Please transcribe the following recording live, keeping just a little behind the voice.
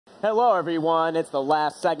Hello, everyone. It's the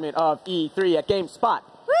last segment of E3 at GameSpot.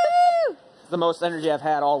 Woo! It's the most energy I've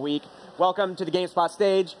had all week. Welcome to the GameSpot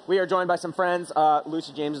stage. We are joined by some friends.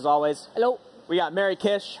 Lucy James, as always. Hello. We got Mary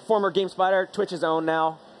Kish, former GameSpotter, Twitch's own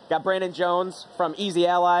now. Got Brandon Jones from Easy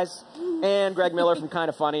Allies. And Greg Miller from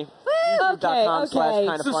Kinda Funny.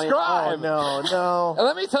 YouTube.com/kindafunny. Subscribe! Oh, no. And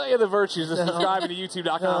let me tell you the virtues of subscribing to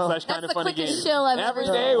YouTube.com/kindafunnygames. Every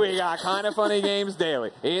day we got Kinda Funny Games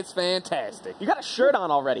daily. It's fantastic. You got a shirt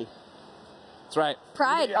on already. That's right.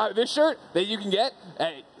 Pride. This shirt that you can get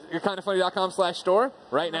at kindafunny.com/store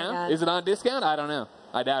right now. God. Is it on discount? I don't know.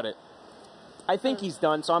 I doubt it. I think he's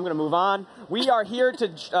done, so I'm going to move on. We are here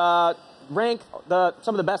to rank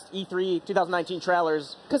some of the best E3 2019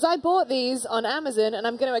 trailers. Because I bought these on Amazon, and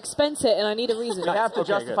I'm going to expense it, and I need a reason. We have to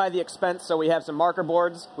justify the expense, so we have some marker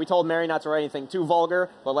boards. We told Mary not to write anything too vulgar,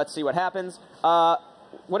 but let's see what happens.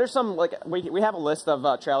 What are some, we have a list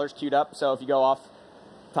of trailers queued up, so if you go off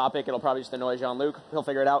topic, it'll probably just annoy Jean-Luc. He'll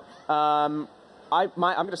figure it out. I'm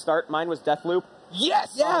going to start. Mine was Deathloop.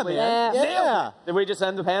 Yes! Yeah, man. Yeah. Did we just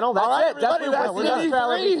end the panel? That's All right, it. Deathloop. we're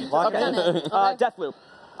done. Deathloop.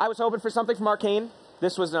 I was hoping for something from Arcane.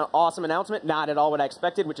 This was an awesome announcement. Not at all what I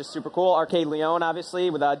expected, which is super cool. Arcade Leon, obviously,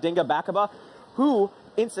 with Dinga Bakaba, who,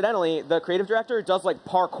 incidentally, the creative director, does, like,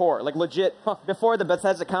 parkour. Like, legit. Before the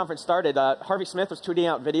Bethesda conference started, Harvey Smith was tweeting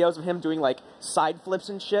out videos of him doing, like, side flips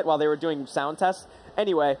and shit while they were doing sound tests.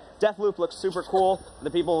 Anyway, Deathloop looks super cool. The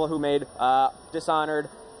people who made Dishonored,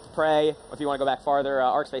 Prey, if you want to go back farther,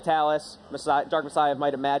 Arx Fatalis, Dark Messiah of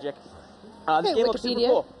Might and Magic. This game looks super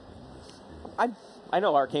cool. I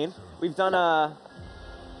know Arcane. We've done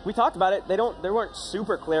we talked about it. They weren't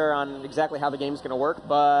super clear on exactly how the game's going to work,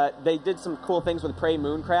 but they did some cool things with Prey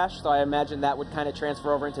Moon Crash, so I imagine that would kind of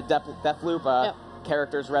transfer over into Deathloop. Yep.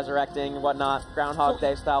 Characters resurrecting and whatnot, Groundhog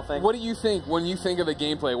Day style thing. What do you think when you think of the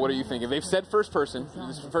gameplay? What are you thinking? They've said first person.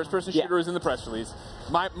 This first-person shooter is in the press release.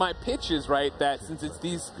 My pitch is, right, that since it's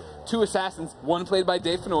these two assassins, one played by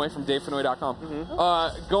Dave Fennoy from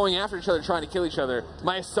DaveFennoy.com, going after each other, trying to kill each other,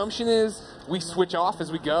 my assumption is we switch off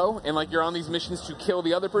as we go, and like you're on these missions to kill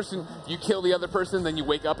the other person, you kill the other person, then you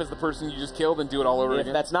wake up as the person you just killed and do it all over again.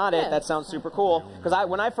 If that's not it, that sounds super cool. Because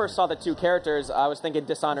when I first saw the two characters, I was thinking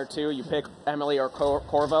Dishonored 2, you pick Emily or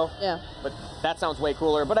Corvo. Yeah. But that sounds way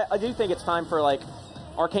cooler. But I do think it's time for, like,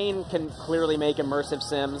 Arcane can clearly make immersive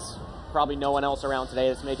sims. Probably no one else around today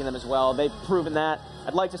that's making them as well. They've proven that.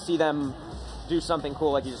 I'd like to see them do something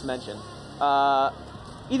cool like you just mentioned.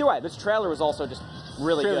 Either way, this trailer was also just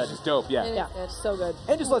really good. Just dope, yeah. It's so good.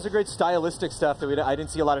 And just lots of great stylistic stuff that I didn't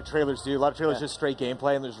see a lot of trailers do. A lot of trailers just straight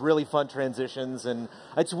gameplay, and there's really fun transitions. And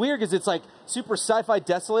it's weird because it's like super sci-fi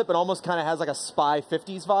desolate, but almost kind of has like a spy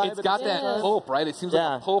 50s vibe. It's got that pulp, right? It seems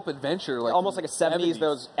like a pulp adventure. Like almost like a 70s,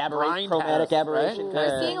 those chromatic aberration. Right?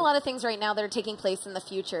 We're seeing a lot of things right now that are taking place in the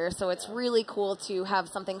future, so it's really cool to have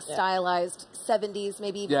something stylized, 70s,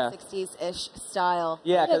 maybe even 60s-ish style.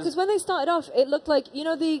 Yeah, because when they started off, it looked like, you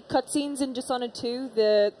know the cutscenes in Dishonored 2,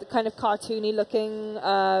 the kind of cartoony looking,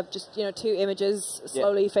 just, you know, two images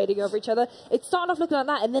slowly fading over each other. It started off looking like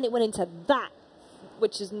that, and then it went into that,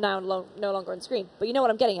 which is now no longer on screen. But you know what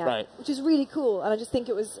I'm getting at, right? Which is really cool, and I just think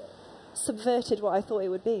it was subverted what I thought it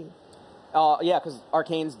would be. Yeah, because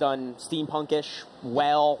Arcane's done steampunk-ish,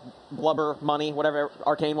 blubber, money, whatever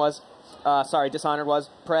Arcane was. Dishonored was.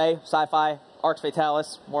 Prey, sci-fi, Arx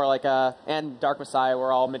Fatalis, more like and Dark Messiah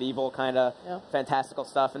were all medieval kind of fantastical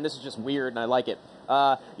stuff, and this is just weird, and I like it.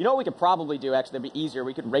 You know what we could probably do, actually, that'd be easier?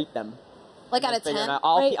 We could rate them. Like out of 10?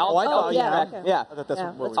 I'll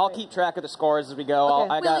keep track of the scores as we go.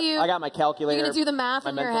 Okay. I got my calculator. You're going to do the math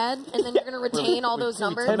in your head, and then you're going to retain all those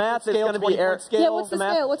numbers? The math is going to be... what's the scale?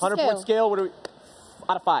 What's the 100-point scale? What do we...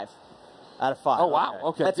 Out of 5. Out of 5. Oh, wow.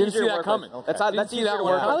 Okay. That's Didn't easier see to that work coming. with. That's easier to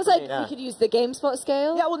work with. I was like, we could use the GameSpot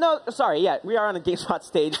scale. Yeah, well, no, sorry, we are on a GameSpot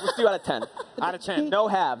stage. Let's do out of 10. Out of 10. No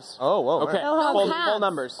halves. Oh, whoa. Okay. No halves. Whole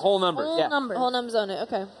numbers. Whole numbers. Whole numbers on it,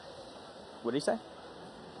 okay. What did he say?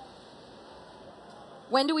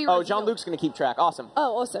 When do we Oh, Jean-Luc's going to keep track. Awesome.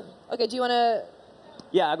 Oh, awesome. Okay, do you want to...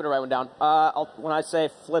 Yeah, I'm going to write one down. When I say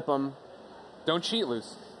flip them... Don't cheat,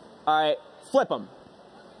 Luce. All right, flip them.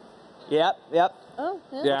 Yep. Oh,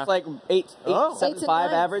 yeah. It's like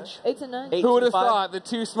 8.75 average. 8 to 9. Who would have thought the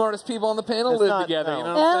two smartest people on the panel live together? You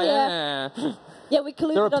know what I'm saying? Yeah, we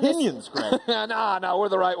colluded Their on this. opinions, Greg. No, we're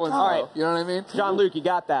the right ones. All right. You know what I mean? Jean-Luc, you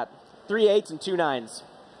got that. 3 8s and 2 9s.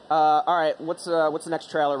 All right, what's the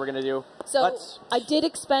next trailer we're going to do? So I did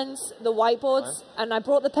expense the whiteboards, and I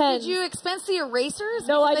brought the pens. Did you expense the erasers?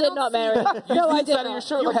 No, I did not, Mary. No, I did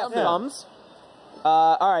not. You have thumbs.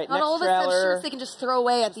 All right, Not next all of us have trailer. shirts they can just throw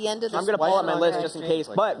away at the end of this. I'm going to pull up my list just in case,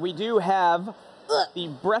 but we do have the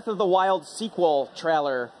Breath of the Wild sequel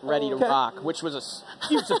trailer ready to rock, which was a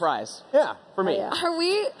huge surprise. Yeah. For me. Yeah.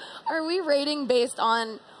 Are we rating based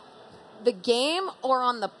on the game or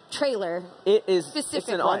on the trailer? It's an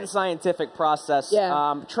Specifically. unscientific process.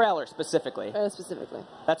 Yeah. Trailer specifically. Specifically.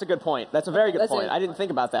 That's a good point. That's a very good That's point. it. I didn't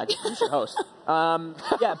think about that. You should host.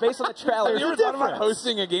 Yeah, based on the trailer. Have you ever thought about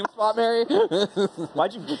hosting a GameSpot, Mary?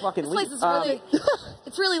 Why'd you fucking This leave? place is really,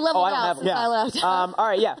 it's really leveled I don't out have- since yeah. I left. All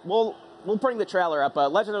right, yeah. We'll bring the trailer up.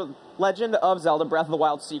 Legend of Zelda Breath of the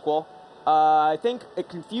Wild sequel. I think it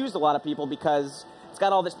confused a lot of people because it's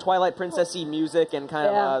got all this Twilight Princess-y music and kind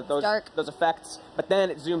of those effects, but then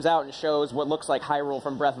it zooms out and shows what looks like Hyrule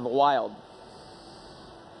from Breath of the Wild.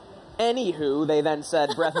 Anywho, they then said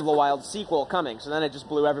Breath of the Wild sequel coming, so then it just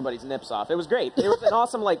blew everybody's nips off. It was great. It was an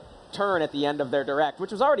awesome, turn at the end of their direct,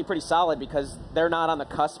 which was already pretty solid because they're not on the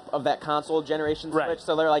cusp of that console generation switch,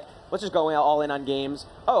 so they're like, let's just go all in on games.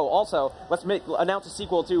 Oh, also, let's announce a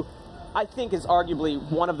sequel to, I think is arguably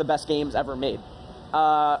one of the best games ever made.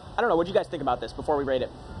 I don't know, what do you guys think about this before we rate it?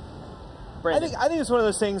 Brandon. I think it's one of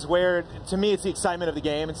those things where, to me, it's the excitement of the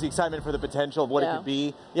game. It's the excitement for the potential of what it could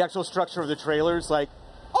be. The actual structure of the trailers,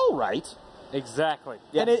 all right. Exactly.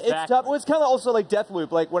 Yeah, and it's tough. Well, it's kind of also like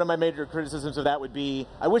Deathloop. One of my major criticisms of that would be,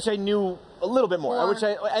 I wish I knew a little bit more. I wish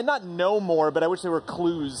I not know more, but I wish there were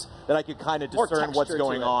clues that I could kind of discern what's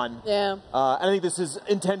going on. Yeah. And I think this is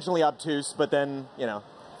intentionally obtuse, but then,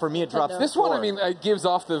 for me, it drops. This one, it gives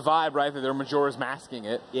off the vibe, right, that their Majora's masking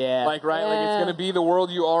it. Yeah. Like it's going to be the world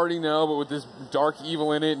you already know, but with this dark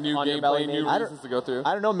evil in it, new gameplay, new reasons to go through.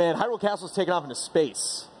 I don't know, man. Hyrule Castle's taken off into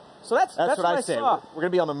space. So that's what I say. saw. We're going to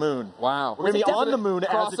be on the moon. Wow. We're going to be on the moon as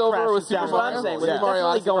it crossover with crashes Super down. That's what I'm saying. Was it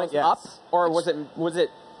definitely going up, or was it?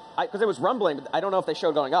 Because it was rumbling, but I don't know if they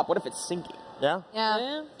showed going up. What if it's sinking? Yeah.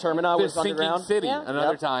 Yeah. Termina The was Sinking underground. City,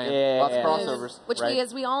 another tie-in. Lots of crossovers. Which,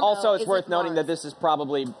 as we all know, Also, it's worth isn't noting that Mars. this is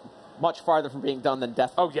probably much farther from being done than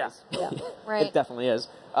Death. Oh, yes. Yeah. Right. It definitely is.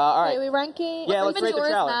 All right. Are we ranking? Yeah, let's rate the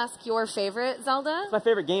Majora's trailer. Mask your favorite Zelda? It's my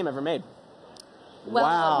favorite game ever made. Well,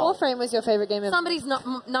 Wow. Warframe was your favorite game ever. Somebody's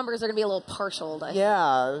numbers are going to be a little partial. I think.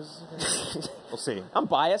 Yeah. We'll see. I'm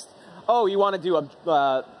biased. Oh, you want to do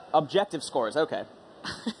objective scores? Okay.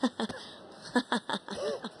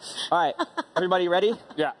 All right. Everybody ready?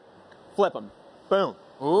 Yeah. Flip them. Boom.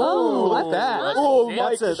 Ooh, Like that. Ooh,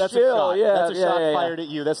 That's a chill, shot. yeah, That's a yeah, shot yeah, yeah. fired at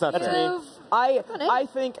you. That's not That's fair. me. I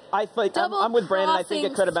think I'm with Brandon. I think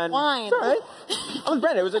it could have been. Swine. It's all right. I'm with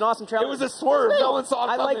Brandon. It was an awesome trailer. It was a swerve. No one saw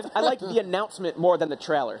it coming. I liked the announcement more than the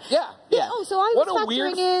trailer. Yeah. Yeah. Oh, so I What was a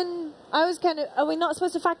weird- factoring in. I was kind of. Are we not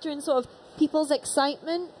supposed to factor in sort of people's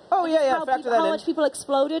excitement? Oh yeah, yeah. Factor that how in. much people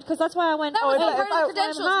exploded? Because that's why I went. That was if all I- part if I- of the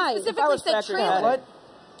credentials. high. You If specifically said factoring trailer. that, what?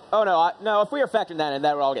 Oh no, no. If we are factoring that in,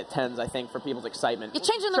 that would all get 10s. I think for people's excitement. You're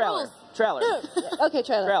changing the trailer. rules. Trailer. Okay,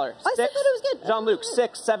 trailer. Trailer. I still thought it was good. Jean-Luc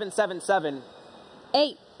 6777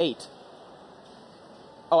 8. 8.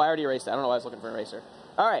 Oh, I already erased it. I don't know why I was looking for an eraser.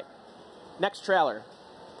 All right. Next trailer.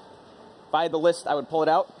 If I had the list, I would pull it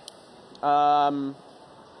out.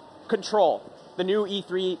 Control. The new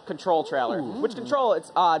E3 Control trailer. Ooh. Which Control,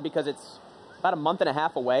 it's odd because it's about a month and a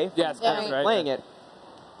half away from Yes, that's right. playing it.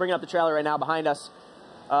 Bringing up the trailer right now behind us.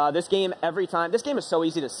 This game, this game is so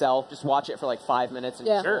easy to sell. Just watch it for like 5 minutes and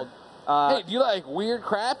Yeah. you're sold. Hey, do you like weird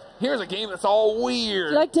crap? Here's a game that's all weird.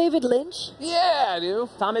 Do you like David Lynch? Yeah, I do.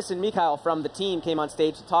 Thomas and Mikhail from the team came on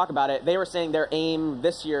stage to talk about it. They were saying their aim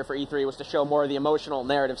this year for E3 was to show more of the emotional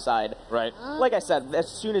narrative side. Right. Like I said, as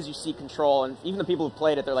soon as you see Control, and even the people who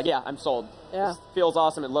played it, they're like, yeah, I'm sold. Yeah. This feels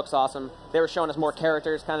awesome. It looks awesome. They were showing us more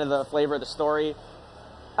characters, kind of the flavor of the story.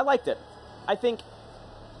 I liked it. I think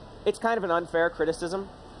it's kind of an unfair criticism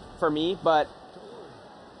for me, but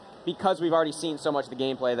because we've already seen so much of the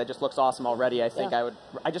gameplay that just looks awesome already, I think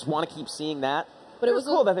I just want to keep seeing that. But it was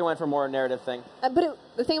cool that they went for more narrative thing. But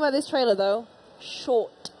the thing about this trailer, though,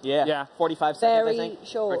 short. Yeah. Yeah. 45 seconds, Very I think.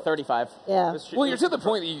 short. Or 35. Yeah. Well, you're to the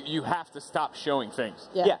point that you have to stop showing things.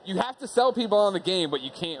 Yeah. Yeah. You have to sell people on the game, but you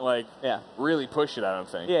can't, really push it, I don't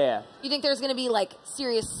think. Yeah. You think there's going to be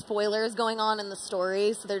serious spoilers going on in the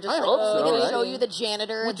story? So they're just I hope so, going to right? show you the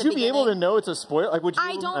janitor. Would at you the be able to beginning? know it's a spoiler? Would you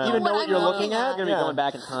I don't even know what you're looking at? Going to be going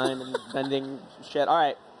back in time and bending shit. All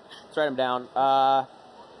right. Let's write them down.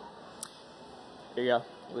 Here you go,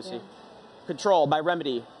 Lucy. Yeah. Control by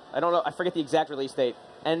Remedy. I don't know. I forget the exact release date.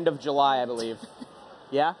 End of July, I believe.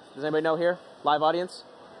 Yeah? Does anybody know here? Live audience?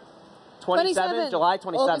 27th? July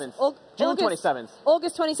 27th. June 27th.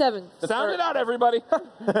 August 27th. Sound it out, everybody.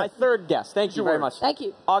 My third guess. Thank you very much. Thank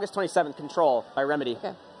you. August 27th, Control by Remedy.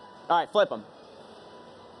 Okay. All right, flip them.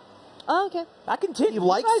 Oh, okay. I continue. He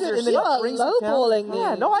likes You guys it are and then You're so- brings it down. lowballing me.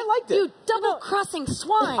 Yeah, no, I liked it. You double-crossing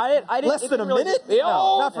swine. I didn't. Less it than a didn't really- minute? The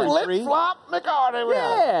old not for three. flip-flop McCarty.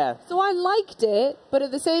 Yeah. So I liked it, but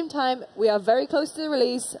at the same time, we are very close to the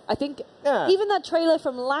release. I think Yeah. even that trailer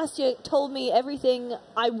from last year told me everything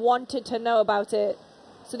I wanted to know about it.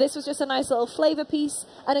 So this was just a nice little flavor piece,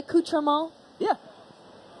 an accoutrement, Yeah.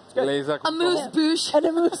 good. Laser A moose bouche. and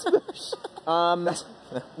a moose bouche.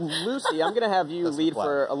 Lucy, I'm going to have you That's lead flat.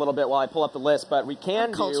 for a little bit while I pull up the list, but we can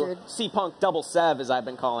I'm do cultured. C-Punk Double Sev, as I've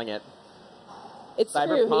been calling it. It's true,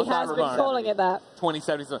 Cyberpunk, he has been Cyberpunk. calling it that.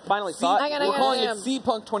 2077. Finally saw it. Hang on, We're calling hang on. it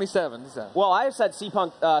C-Punk 27. Is that- Well, I said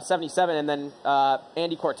C-Punk 77, and then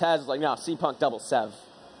Andy Cortez was like, no, C-Punk Double Sev.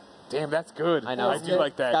 Damn, that's good. I know. I do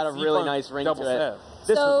like that. Got a really C-Punk nice ring double to it. sev.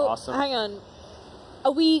 This So, was awesome. hang on.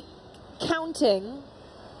 Are we counting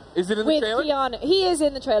Is it in the with trailer? Keanu? He is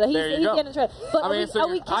in the trailer. He's, There you he's go. in the trailer. But I'm are we answering.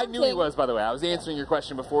 I counting? knew he was, by the way. I was answering your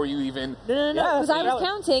question before you even. No, Yeah, because I was trailer.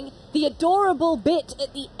 counting the adorable bit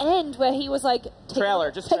at the end where he was like, Trailer,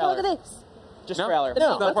 just take a look trailer. at this. Just No. trailer.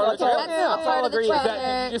 No, not part of the trailer. That's not Yeah, part I'll of the agree with Is trailer.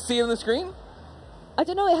 that, did you just see it on the screen? I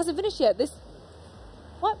don't know, it hasn't finished yet. This.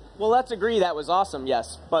 What? Well, let's agree that was awesome,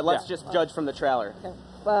 yes. But let's Yeah. just judge from the trailer. Okay.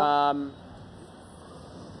 Well,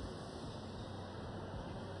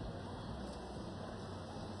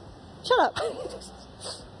 shut up.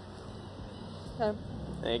 Okay.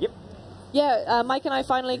 Thank you. Yeah, Mike and I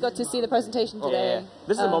finally got to see the presentation today. Yeah.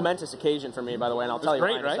 This is a momentous occasion for me, by the way, and I'll tell you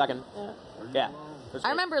great, why in a right? second. Yeah. It was I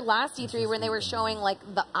great. remember last E3 when they were showing like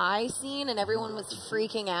the eye scene and everyone was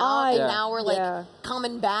freaking out. Eye, and now we're like yeah.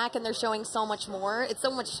 coming back and they're showing so much more. It's so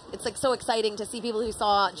much. It's like so exciting to see people who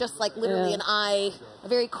saw just like literally Yeah. an eye, a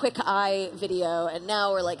very quick eye video, and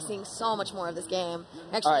now we're like seeing so much more of this game.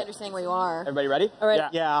 Actually All right. understanding where you are. Everybody ready? All right. Yeah.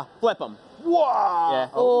 Yeah. Flip them. Whoa! Yeah.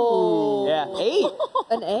 Oh. Yeah.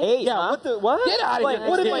 8. An A? 8. Yeah, huh? what the what? Get outta Like, here. what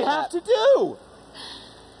What did did we we have have to do?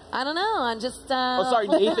 I don't know. I'm just. Oh, sorry,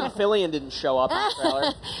 Nathan Fillion didn't show up in the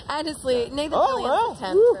trailer. Honestly, Nathan Oh, Fillion's wow. a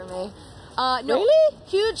 10 for me. No, Really?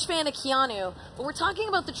 huge fan of Keanu, but we're talking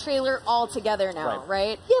about the trailer all together now,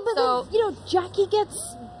 right? Yeah, but so, then, you know, Jackie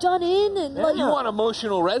gets done in and like... You want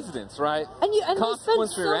emotional resonance, right? And we spent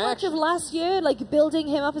Consequence for so your much action. of last year, like, building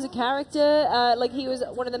him up as a character. Like, he was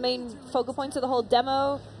one of the main focal points of the whole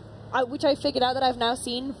demo, which I figured out that I've now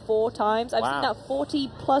seen 4 times. I've seen Wow. that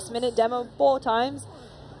 40-plus minute demo 4 times.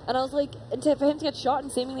 And I was like, for him to get shot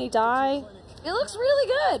and seemingly die... it looks really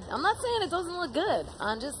good. I'm not saying it doesn't look good.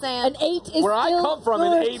 I'm just saying. An 8 is Where I still come from,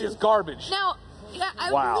 good. an 8 is garbage. Now, yeah,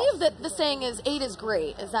 I Wow. believe that the saying is 8 is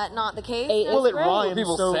great. Is that not the case? 8 is Well, it great. rhymes,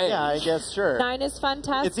 People so say. yeah, I guess sure. 9 is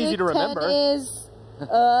fantastic. It's easy to remember. 10 is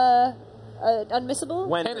unmissable.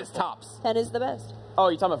 When 10 is tops. 10 is the best. Oh,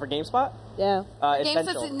 you talking about for GameSpot? Yeah. Games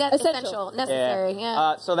Essential. essential, necessary.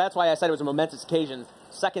 Yeah. So that's why I said it was a momentous occasion.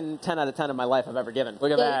 Second 10 out of 10 of my life I've ever given.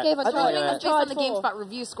 Look at They that. gave a I'm try. assuming that's based on the Tried four. GameSpot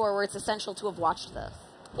review score, where it's essential to have watched this.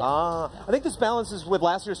 I think this balances with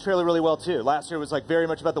last year's trailer really well too. Last year was like very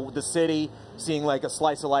much about the city, seeing like a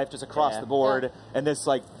slice of life just across Yeah. the board, and this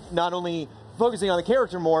like not only focusing on the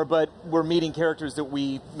character more, but we're meeting characters that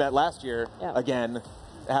we met last year Yeah. again,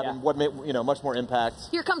 having Yeah. what made much more impact.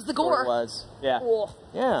 Here comes the than what gore. it was. Yeah.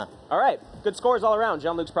 Yeah. All right. Good scores all around.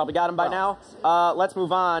 Jean-Luc's probably got them by now. Let's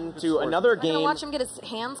move on to scores. another I'm gonna game. watch him get his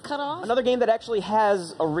hands cut off. Another game that actually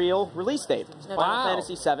has a real release date. Final Wow.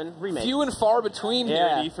 Fantasy VII Remake. Few and far between here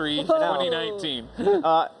Yeah. at E3 Whoa. 2019.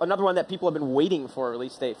 Another one that people have been waiting for a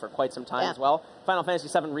release date for quite some time Yeah. as well. Final Fantasy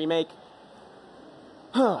VII Remake.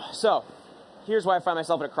 So, here's why I find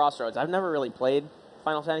myself at a crossroads. I've never really played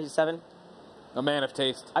Final Fantasy VII. A man of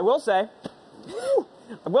taste. I will say,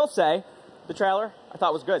 the trailer I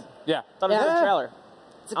thought was good. Yeah. I thought it was a Yeah. good trailer.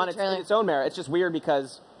 It's a On good its, trailer. in its own merit. It's just weird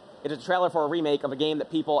because it is a trailer for a remake of a game that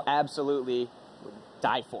people absolutely would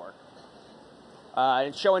die for.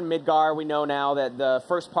 It's showing Midgar. We know now that the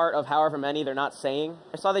first part of however many they're not saying.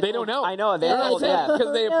 I saw They don't know. I know. They They're don't not saying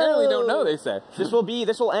because they apparently don't know, they say. This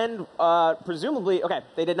will end, presumably, okay,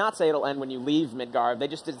 they did not say it'll end when you leave Midgar. They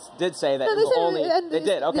just did say that No, it they will said only... it ended- They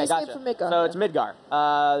did, okay, they escaped gotcha. from Midgar, So yeah. it's Midgar.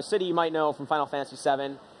 The city you might know from Final Fantasy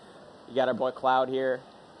VII. You got our boy Cloud here.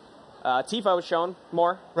 Tifa was shown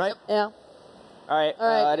more. Right. Yeah. All right, All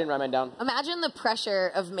right. I didn't write mine down. Imagine the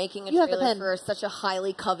pressure of making a You have the trailer pen. for such a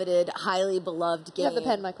highly coveted, highly beloved game. You have the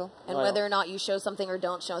pen, Michael. And Oh, I whether know. or not you show something or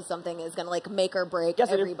don't show something is going to like make or break Yes,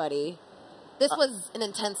 I do. everybody. This was an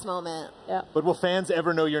intense moment. Yeah. But will fans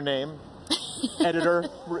ever know your name? Editor,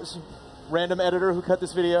 random editor who cut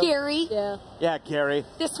this video? Gary, Yeah. Yeah, Gary.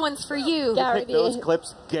 this one's for you. Gary. Pick those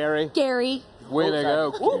clips, Gary. Gary. Way to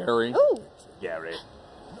sorry. go, Gary. Ooh. Gary.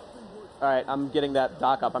 All right, I'm getting that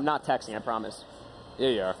doc up. I'm not texting, I promise. Yeah,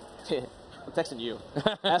 you are. I'm texting you,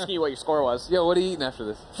 asking you what your score was. Yo, what are you eating after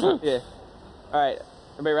this? Yeah. All right.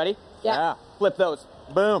 Everybody ready? Yeah. Flip those.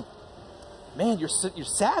 Boom. Man, you're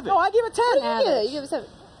savage. No, I give it 10. Yeah, you give it 7.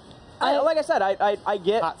 Like I said, I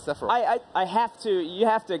get. Hot Sephiroth. I have to. You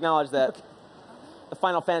have to acknowledge that the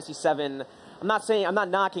Final Fantasy VII. I'm not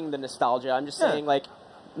knocking the nostalgia. I'm just saying like.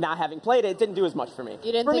 Not having played it, it didn't do as much for me.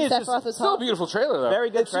 You didn't For me, think it's Sephiroth was Still a hot? beautiful trailer, though. Very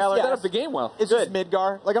good trailer. Set up the game well. It's just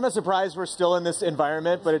Midgar. Like, I'm not surprised we're still in this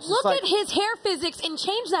environment, but it's just Look like... at his hair physics and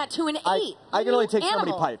change that to an 8. I can only take so many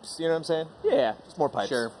Animal. pipes, you know what I'm saying? Yeah. Just more pipes.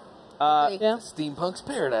 Sure. Yeah. Steampunk's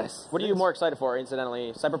paradise. What are you more excited for,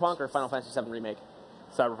 incidentally? Cyberpunk or Final Fantasy VII Remake?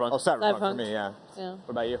 Cyberpunk. Oh, Cyberpunk for Cyberpunk. me, yeah. Yeah. What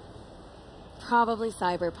about you? Probably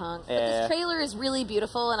Cyberpunk. But Yeah. this trailer is really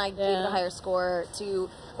beautiful, and I gave it a higher score to...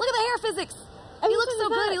 Look at the hair physics! I He was looks so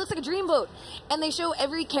thinking good. that. He looks like a dreamboat. And they show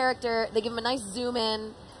every character. They give him a nice zoom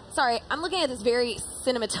in. Sorry, I'm looking at this very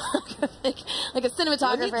cinematographic, like a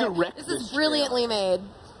cinematographer. direct This this is brilliantly made.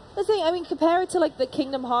 The thing, I mean, compare it to like the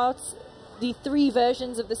Kingdom Hearts, the 3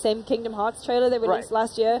 versions of the same Kingdom Hearts trailer they released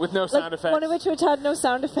last year. With no sound effects. One of which had no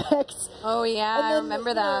sound effects. Oh yeah, I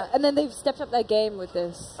remember that. And then they've stepped up their game with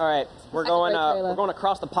this. All right, we're Second going. great trailer. We're going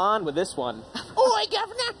across the pond with this one. Oh,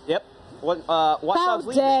 governor! Yep. Watch How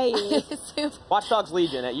Dogs dare Legion. you? Watch Dogs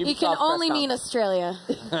Legion at Ubisoft. You can only press mean conference.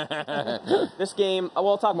 Australia. This game.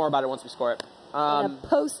 We'll talk more about it once we score it. In a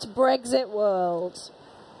post-Brexit world.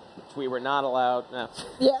 Which we were not allowed. No.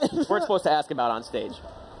 Yeah. We're supposed to ask about on stage.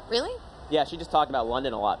 Really? Yeah, she just talked about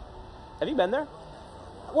London a lot. Have you been there?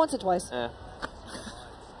 Once or twice. Eh.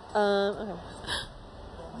 Okay.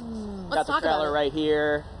 Got Let's the talk trailer about it. right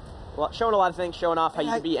here. Showing a lot of things, showing off how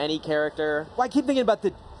you can be any character. Well, I keep thinking about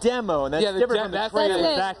the demo, and that's Yeah, the different demo, from the that's trailer. That's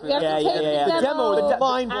it. exactly. You have to Yeah, take yeah, yeah, the yeah. The demo, the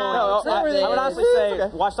mind-blowing. No, It's not I really- would honestly say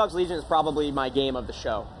Okay. Watch Dogs Legion is probably my game of the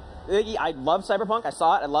show. I love Cyberpunk. I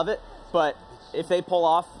saw it. I love it. But if they pull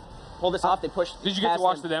this off, they push. Did you get to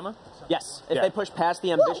watch the demo? Yes. If Yeah. they push past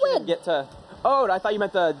the ambition when? and get to. Oh, I thought you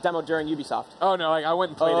meant the demo during Ubisoft. Oh, no, I went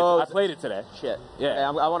and played Oh, it. I played it today. Shit. Yeah.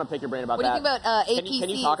 Okay, I want to pick your brain about What do that. you think about APCs? Can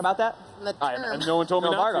you talk about that? and the term? No one told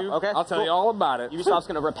me No not embargo. to. Okay, I'll tell cool. you all about it. Ubisoft's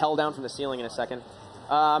going to rappel down from the ceiling in a second.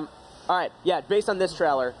 All right. Yeah, based on this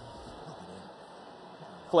trailer,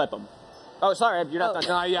 flip them. Oh, sorry, you're not done.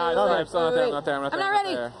 No, yeah, Wait, I'm still not there. I'm wait. not there. I'm not I'm there. not I'm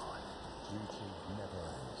ready. there.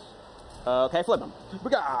 Okay, flip them.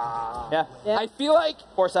 Yeah. Yeah. I feel like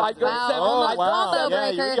 4 seconds. I go Wow. 7. Oh, I go wow. Combo Yeah,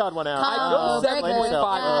 breaker. you got one out. Combo I go breaker. 7.5.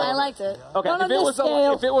 I liked it. Okay. Not on If it this was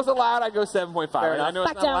scale. if it was allowed, I'd go 7.5. Fair I enough. know it's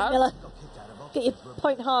Back not down, allowed. Miller. Get your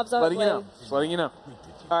point halves out of Letting the you way. know. Just letting you know.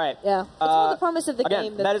 All right. Yeah. It's all the promise of the again,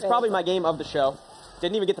 game. that is probably my game of the show.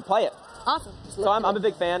 Didn't even get to play it. Awesome. So I'm a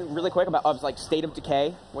big fan, really quick, of like State of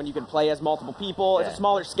Decay, when you can play as multiple people. It's a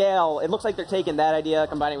smaller scale. It looks like they're taking that idea,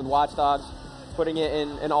 combining it with Watch Dogs, putting it in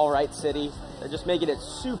an all-right city. They're just making it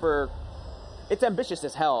super... It's ambitious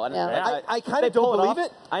as hell. And Yeah. I kind they of don't pull it believe off.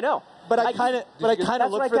 it. I know. But I kind of that's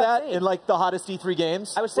look what I for kept that saying. in like the hottest E3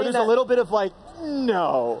 games. I was where saying there's that- a little bit of like,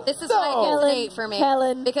 no. This is no. why it's an 8 for me.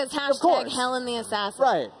 Helen. Because course. Helen the Assassin.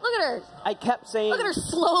 Right. Look at her. I kept saying Look at her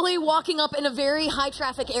slowly walking up in a very high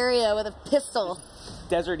traffic area with a pistol.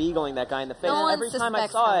 Desert Eagling that guy in the face. No one Every time I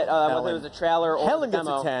suspects saw it, Helen. whether it was a trailer or Helen the gets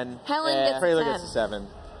demo, a 10. Helen Yeah. gets Trailer a 10. gets a 7.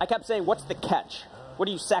 I kept saying, what's the catch? What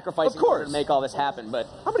are you sacrificing Of course. to make all this happen? But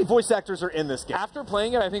How many voice actors are in this game? After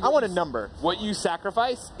playing it, I think I want a you- number. What you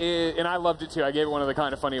sacrifice is, and I loved it too. I gave it one of the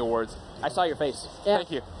kind of funny awards. I saw your face. Yeah. Thank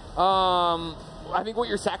you. I think what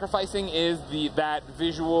you're sacrificing is that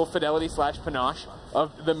visual fidelity / panache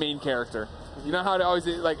of the main character. You know how it always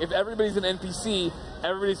is, like if everybody's an NPC,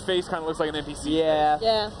 everybody's face kind of looks like an NPC. Yeah.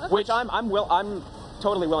 Yeah. Which I'm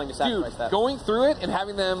totally willing to sacrifice Dude, that. going through it and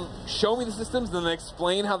having them show me the systems and then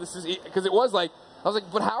explain how this is, because it was like, I was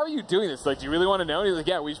like, but how are you doing this? Like, do you really want to know? And he's like,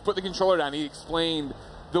 yeah, we just put the controller down. He explained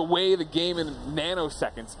the way the game in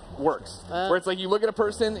nanoseconds works. Where it's like you look at a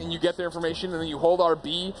person and you get their information and then you hold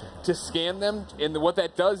RB to scan them, and what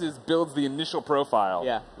that does is builds the initial profile.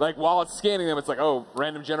 Yeah. Like while it's scanning them, it's like, oh,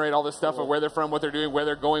 random generate all this stuff of where they're from, what they're doing, where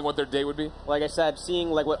they're going, what their day would be. Like I said,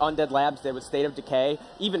 seeing like what Undead Labs did with State of Decay,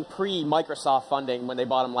 even pre-Microsoft funding when they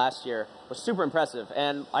bought them last year, was super impressive.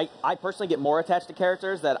 And I personally get more attached to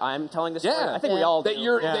characters that I'm telling the story. Yeah. I think we all that do.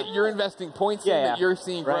 you're investing points in, Yeah, that yeah. you're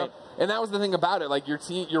seeing grow. Right. And that was the thing about it. Like your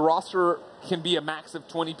roster can be a max of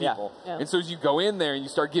 20 Yeah. people. Yeah. And so as you go in there and you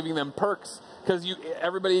start giving them perks, because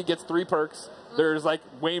everybody gets 3 perks. There's like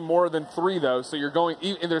way more than 3 though. So you're going,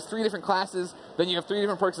 and there's 3 different classes. Then you have 3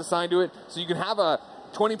 different perks assigned to it. So you can have a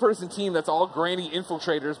 20-person team that's all granny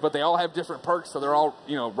infiltrators, but they all have different perks, so they're all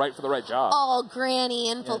right for the right job. All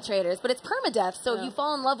granny infiltrators, but it's permadeath, so you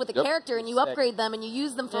fall in love with the Yep. character and you upgrade them and you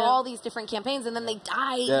use them for Yeah. all these different campaigns, and then they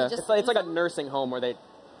die. Yeah. You just It's like a nursing home where they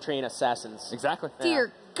train assassins. Exactly.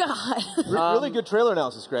 Dear God. Really good trailer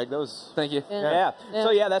analysis, Greg. That was. Thank you. Yeah.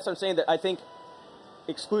 So yeah, that's what I'm saying. That I think,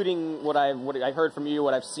 excluding what I heard from you,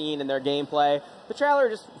 what I've seen in their gameplay, the trailer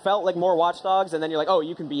just felt like more Watch Dogs, and then you're like, oh,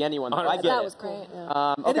 you can be anyone. I get that it. was cool.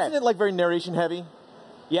 Yeah. And isn't it like very narration heavy?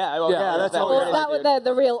 Yeah, that's all Well, that was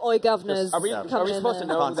the real Oi governors. Are we supposed to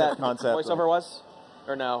know who that concept, voiceover was,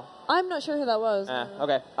 or no? I'm not sure who that was.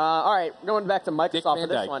 Okay. All right. Going back to Microsoft for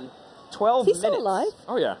this one. 12 Is he minutes. still alive?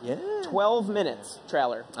 Oh, yeah. Yeah. 12 minutes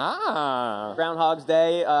trailer. Ah. Groundhog's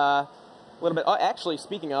Day. A little bit. Oh, actually,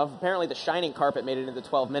 speaking of, apparently the Shining Carpet made it into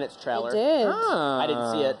 12 minutes trailer. It did. I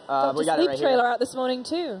didn't see it. Dr. We got it Sleep right trailer here. out this morning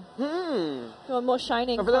too. Doing more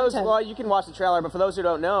Shining So for those, content. well, you can watch the trailer, but for those who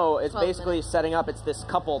don't know, it's 12 basically minutes. setting up. It's this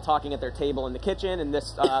couple talking at their table in the kitchen, and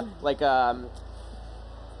this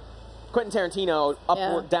Quentin Tarantino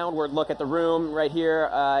upward, downward look at the room right here,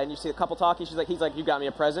 and you see the couple talking. He's like, "You got me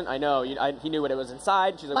a present. I know." He knew what it was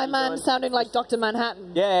inside. She's like, My "What you man doing?" sounding like Dr.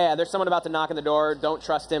 Manhattan. Yeah, there's someone about to knock on the door. Don't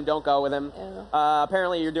trust him. Don't go with him. Yeah.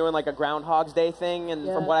 Apparently, you're doing like a Groundhog's Day thing, and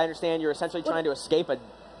from what I understand, you're essentially trying to escape a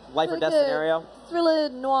life or death scenario. Thriller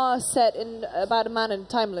noir set in about a man in a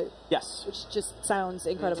time loop, Yes. which just sounds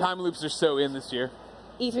incredible. Time loops are so in this year.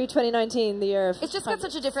 E3 2019, the year of It's just time got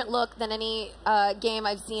such a loops. different look than any game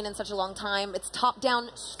I've seen in such a long time. It's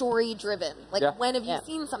top-down, story-driven. Like, when have you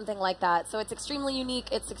seen something like that? So it's extremely unique.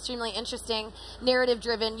 It's extremely interesting,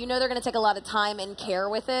 narrative-driven. You know they're going to take a lot of time and care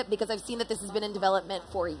with it because I've seen that this has been in development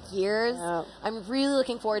for years. Yeah. I'm really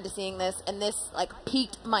looking forward to seeing this, and this like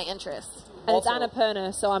piqued my interest. And Also, it's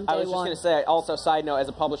Annapurna, so I'm day I was just one. going to say, also, side note, as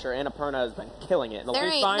a publisher, Annapurna has been killing it. In the There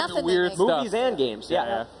last ain't find nothing the weird that stuff. movies and games.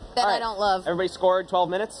 Yeah. that All I right. don't love. Everybody scored 12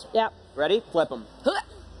 minutes? Yep. Ready? Flip them.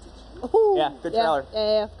 Ooh. Yeah, good trailer.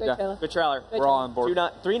 Yeah, great Yeah. trailer. Good trailer. Great We're all on board.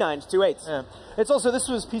 3 9s, 2 8s. Yeah. It's also, this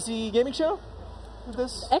was PC gaming show? With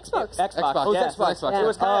this? Xbox. Xbox. Oh, Yeah. it's Xbox. It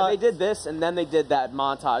was kind of, Yeah. they did this, and then they did that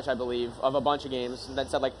montage, I believe, of a bunch of games, and then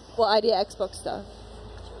said, like, What idea Xbox stuff?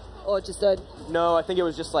 Or just a... no, I think it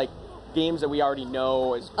was just, like, games that we already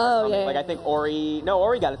know is coming. yeah, Like, I think Ori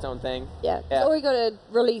got its own thing. Yeah. Yeah. Or we got a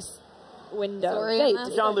release window. Sorry, Date.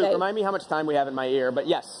 Emma. Jean-Luc, Date. remind me how much time we have in my ear, but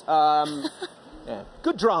yes. Yeah.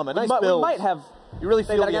 Good drama. Nice we build. might have... You really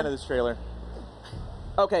Say feel that the end again? of this trailer.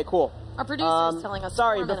 Okay, cool. Our producer's telling us.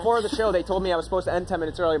 Sorry, 4 minutes. before the show, they told me I was supposed to end 10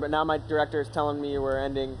 minutes early, but now my director is telling me we're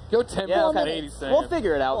ending. Go 10 Yeah, minutes okay. and 80 seconds. We'll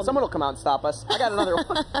figure it out. Someone will come out and stop us. I got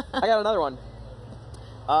another one.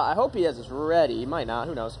 I hope he has this ready. He might not.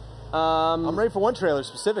 Who knows? I'm ready for one trailer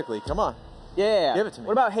specifically. Come on. Yeah. Give it to me.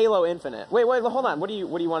 What about Halo Infinite? Wait, hold on. What do you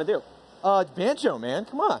want to do? Banjo, man.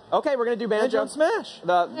 Come on. Okay, we're gonna do Banjo Banjo. and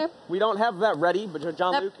Smash. We don't have that ready, but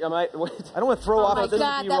Jean-Luc, I might. I don't want to throw off my this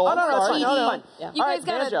God, B-roll. that Oh, no, it's fine. TV. No, it's fine. Yeah. You All guys right,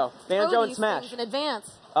 gotta Banjo. throw Banjo and these Smash. things in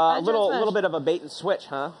advance. A Banjo and Smash. little bit of a bait and switch,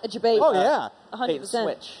 huh? A debate. Oh, yeah. Bait and 100%.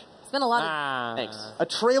 switch. It's been a lot of. Thanks. A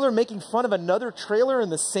trailer making fun of another trailer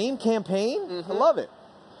in the same campaign? I love it.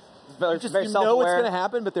 Very, You just very you know what's self-aware. going to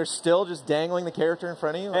happen, but they're still just dangling the character in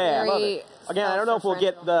front of you. Yeah, I love Very it. Again, I don't know if we'll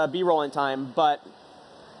get the B-roll in time, but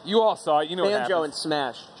You all saw it. You know what Banjo and happens.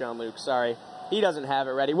 Smash, Jean-Luc. Sorry, he doesn't have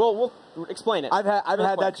it ready. We'll explain it. I've had Real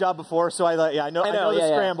that quick. job before, so I know the yeah.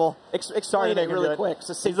 scramble. Explain Sorry to it make it really good. quick.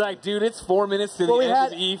 He's like, dude, it's 4 minutes to Well, the we end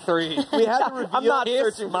had- of E3. We had to reveal I'm not Kiss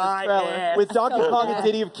searching for my this trailer. ass. with Donkey Kong and bad.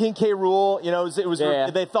 Diddy of King K. Rool. You know, it was Yeah.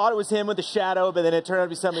 they thought it was him with the shadow, but then it turned out to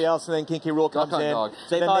be somebody else, and then King K. Rool comes Hunt in. Dog.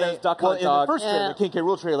 They Then thought it was Duck well, Hunt in Dog. the first trailer, Yeah. the King K.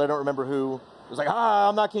 Rool trailer, I don't remember who. It was like,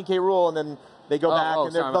 I'm not King K. Rool, and then they go back oh,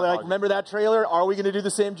 and they're sorry, probably my like, dog. remember that trailer? Are we going to do the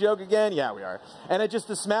same joke again? Yeah, we are. And it just,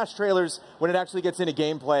 the Smash trailers, when it actually gets into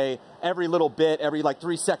gameplay, every little bit, every like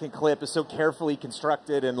 3-second clip is so carefully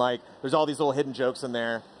constructed, and like there's all these little hidden jokes in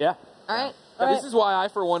there. Yeah. All right. Now, this is why I,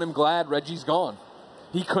 for one, am glad Reggie's gone.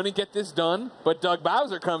 He couldn't get this done, but Doug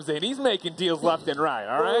Bowser comes in. He's making deals left and right,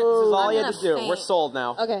 all right? This is all I'm you had to gonna do. We're faint. sold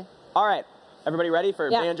now. Okay. All right. Everybody ready for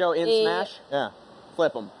Yeah. Banjo in Yeah. Smash? Yeah.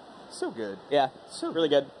 Flip them. So good. Yeah. Really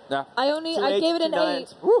good. Yeah. I 2 gave it an 8, 2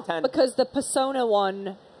 9s. 8 Woo. 10. because the Persona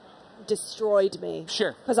one destroyed me.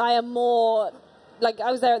 Sure. Because I am more like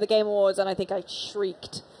I was there at the Game Awards and I think I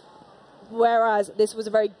shrieked. Whereas this was a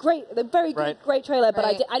very great Right. great trailer, but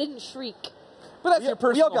Right. I didn't shriek. But that's We- your we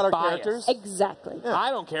personal all got our bias. characters. Exactly. I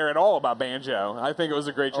don't care at all about Banjo. I think it was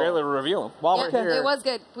a great trailer to reveal him. While Yeah, we're here. it was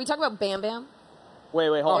good. Can we talk about Bam Bam? Wait,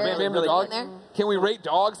 hold Oh, on. Bam Bam the Really dog? quick. in there? Can we rate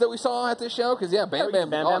dogs that we saw at this show? Because, yeah, Bam Bam. Bam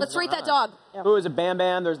the Bam. dog Let's is rate that alright. dog. Who is it? Bam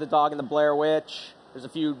Bam. There's the dog in the Blair Witch. There's a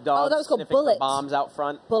few dogs that was called sniffing for Bullet. bombs out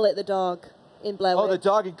front. Bullet the dog. in Blair Oh, the Witch.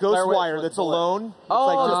 dog in Blair Witch Ghostwire was that's Bullet. alone. It's Oh,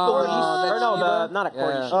 like just the or leash. no, not a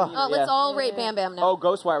Corgi. Yeah. Oh, let's all rate Bam Bam now. Oh,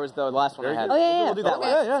 Ghostwire was the last one I had. Oh, yeah. We'll do that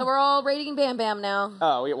Okay, one. yeah. so we're all rating Bam Bam now.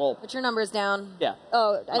 Oh, yeah, well, Put your numbers down. yeah.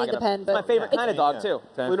 Oh, I I'm need not the gonna- pen, It's my but favorite kind of dog, Yeah. too.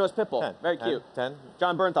 10. Blue-nosed pit bull. 10. Very 10. cute. 10.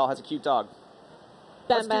 John Bernthal has a cute dog.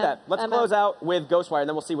 Bam Let's do Bam. that. Let's Bam close Bam. out with Ghostwire, and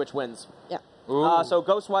then we'll see which wins. Yeah. So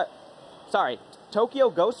Ghostwire, sorry, Tokyo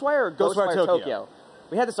Ghostwire or Ghostwire Tokyo.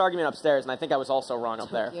 We had this argument upstairs, and I think I was also wrong up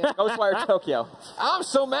there. Tokyo. Ghostwire Tokyo. I'm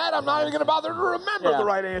so mad I'm not even going to bother to remember Yeah. the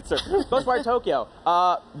right answer. Ghostwire Tokyo.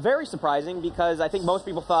 Very surprising because I think most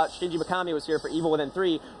people thought Shinji Mikami was here for Evil Within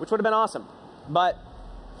 3, which would have been awesome. But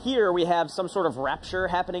here we have some sort of rapture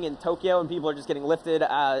happening in Tokyo, and people are just getting lifted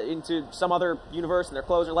into some other universe, and their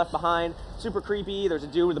clothes are left behind. Super creepy. There's a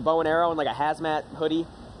dude with a bow and arrow and like a hazmat hoodie.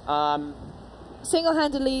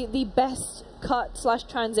 Single-handedly, the best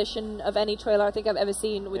cut/transition of any trailer I think I've ever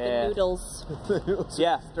seen with Yeah. the noodles.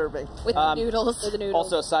 Yeah. Disturbing. With the noodles. With the noodles.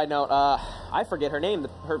 Also, a side note, I forget her name.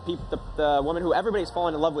 The woman who everybody's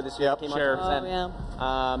fallen in love with this year Yep, came sure. out. Oh,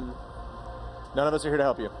 yeah. None of us are here to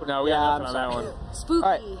help you. No, we Yeah, got I'm nothing on that sorry. one. Spooky. All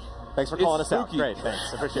right. Thanks for It's calling us out. spooky. Great,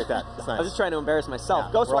 thanks. Appreciate that. It's I nice. was just trying to embarrass myself.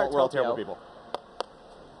 Yeah, Ghostwire we're all Tokyo. terrible people.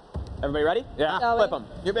 Everybody ready? Yeah. Shall we? Flip them.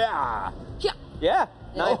 Yeah. Yeah. Yeah.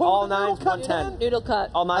 Nine, Oh, all the noodle nines, cut, 110. Noodle cut.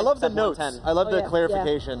 All nines, I love the except notes. 110. I love Oh, the yeah,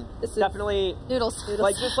 clarification. This is Definitely, Noodles.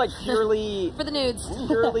 like just like purely, For the nudes.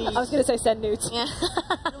 purely, I was going to say send nudes. Yeah.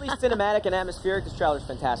 purely cinematic and atmospheric. This trailer's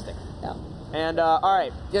fantastic. Yeah. And all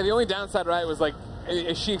right, Yeah, the only downside, right, was like,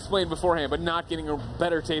 as she explained beforehand, but not getting a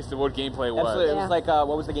better taste of what gameplay was. absolutely. It Yeah. was like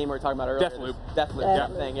what was the game we were talking about earlier? Deathloop. Deathloop. Yeah. Yeah.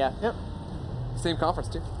 Thing. Yeah. Yep. Same conference,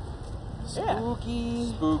 too. Yeah.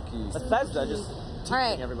 Spooky. Bethesda just All right.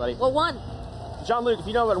 teasing everybody. Well, one. Jean-Luc, if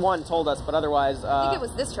you know what one told us, but otherwise, I think it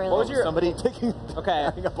was this trailer. what was your? Somebody taking. Okay.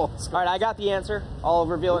 Hang up all the All right, I got the answer. I'll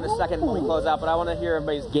reveal in a second when we close out, but I want to hear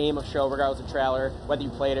everybody's game of show, regardless of trailer, whether you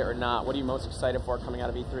played it or not. What are you most excited for coming out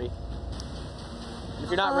of E3? If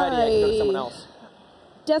you're not ready, I can go to someone else.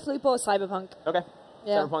 Deathloop or Cyberpunk. Okay.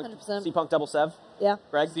 Yeah, Cyberpunk, 100%. C-Punk Double Sev. Yeah.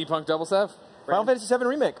 Greg? Steampunk Double Sev. Final Fantasy VII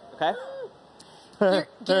Remake. Okay.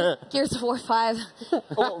 Gears of War 5.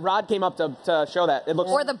 Oh, Rod came up to show that. It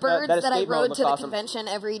looks Or the birds that I escape mode rode looks to the awesome. convention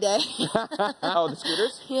every day. Oh, the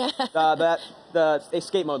scooters? Yeah. The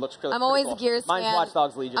escape mode looks really I'm always cool. a Gears Mine's fan. Watch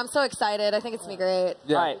Dogs Legion. I'm so excited. I think it's going to be great.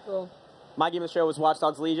 Yeah. All right. Cool. My game of the show was Watch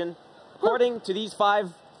Dogs Legion. According to these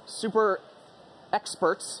 5 super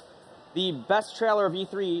experts, the best trailer of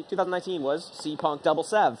E3 2019 was C-Punk Double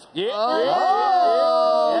Sev. Yeah.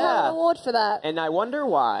 Oh, Yeah. we have an award for that. And I wonder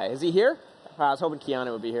why. Is he here? I was hoping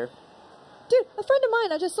Keanu would be here. Dude, a friend of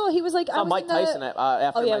mine, I just saw, he was like, I Saw was Mike in the, Tyson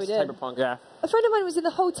after Oh, yeah, my we did. Cyberpunk. Yeah. a friend of mine was in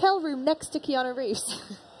the hotel room next to Keanu Reeves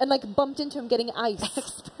and like bumped into him getting ice.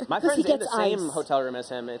 My 'Cause he friend's in gets the same ice. hotel room as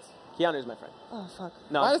him. It's Keanu's my friend. Oh, fuck.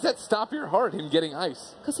 No. Why does that stop your heart, him getting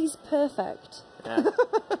ice? Because he's perfect. Yeah.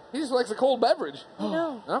 He just likes a cold beverage. I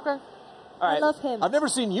know. Okay. All I right. love him. I've never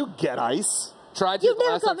seen you get ice. Tried to You've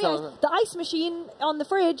never last got me time. ice. The ice machine on the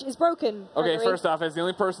fridge is broken. Okay, Gregory. first off, as the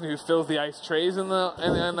only person who fills the ice trays in the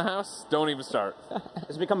house, don't even start.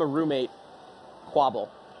 It's become a roommate quabble.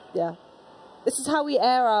 Yeah. This is how we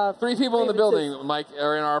air our 3 people in the grievances. building, Mike,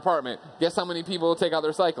 are in our apartment. Guess how many people take out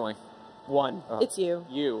their cycling? 1. It's you.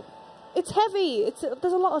 You. It's heavy.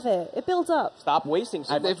 There's a lot of it. It builds up. Stop wasting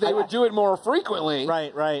so much If they would do it more frequently,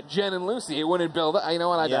 Right. Jen and Lucy, it wouldn't build up. You know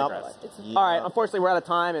what? I Yep. digress. All right, unfortunately, we're out of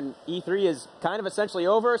time, and E3 is kind of essentially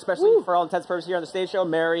over, especially for all intents and purposes here on the stage show.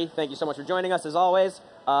 Mary, thank you so much for joining us, as always. Thanks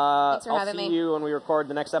for I'll having see me. you when we record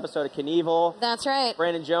the next episode of Knievel. That's right.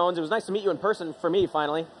 Brandon Jones, it was nice to meet you in person for me,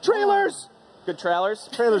 finally. Trailers. Good trailers.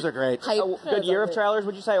 Trailers are great. Hype. Good year of trailers,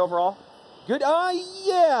 would you say, overall? Good.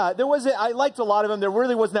 Yeah. There was. I liked a lot of them. There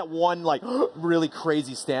really wasn't that one like really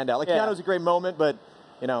crazy standout. Like Yeah. Keanu's a great moment, but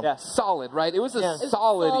you know. Yeah. Solid, right? It was a Yeah.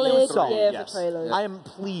 solid Solid E3. solid, year yes. for trailers. I am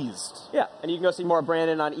pleased. Yeah, and you can go see more of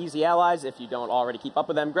Brandon on Easy Allies if you don't already keep up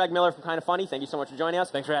with them. Greg Miller from Kind of Funny, thank you so much for joining us.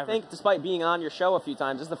 Thanks for having I think, despite being on your show a few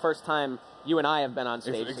times, this is the first time you and I have been on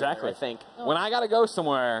stage Exactly. together, I think. When I gotta go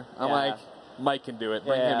somewhere, I'm Yeah. like, Mike can do it.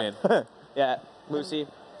 Bring Yeah. him in. Yeah, Lucy,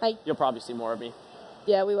 Hi. you'll probably see more of me.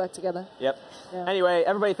 Yeah, we work together. Yep. Yeah. Anyway,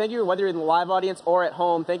 everybody, thank you, whether you're in the live audience or at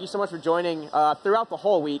home. Thank you so much for joining throughout the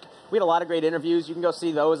whole week. We had a lot of great interviews. You can go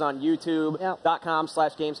see those on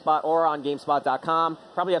youtube.com/GameSpot or on GameSpot.com.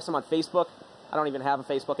 Probably have some on Facebook. I don't even have a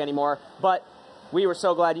Facebook anymore. But we were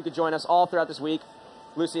so glad you could join us all throughout this week.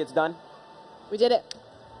 Lucy, it's done. We did it.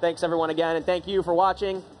 Thanks, everyone, again. And thank you for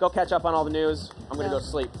watching. Go catch up on all the news. I'm going to go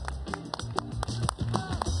sleep.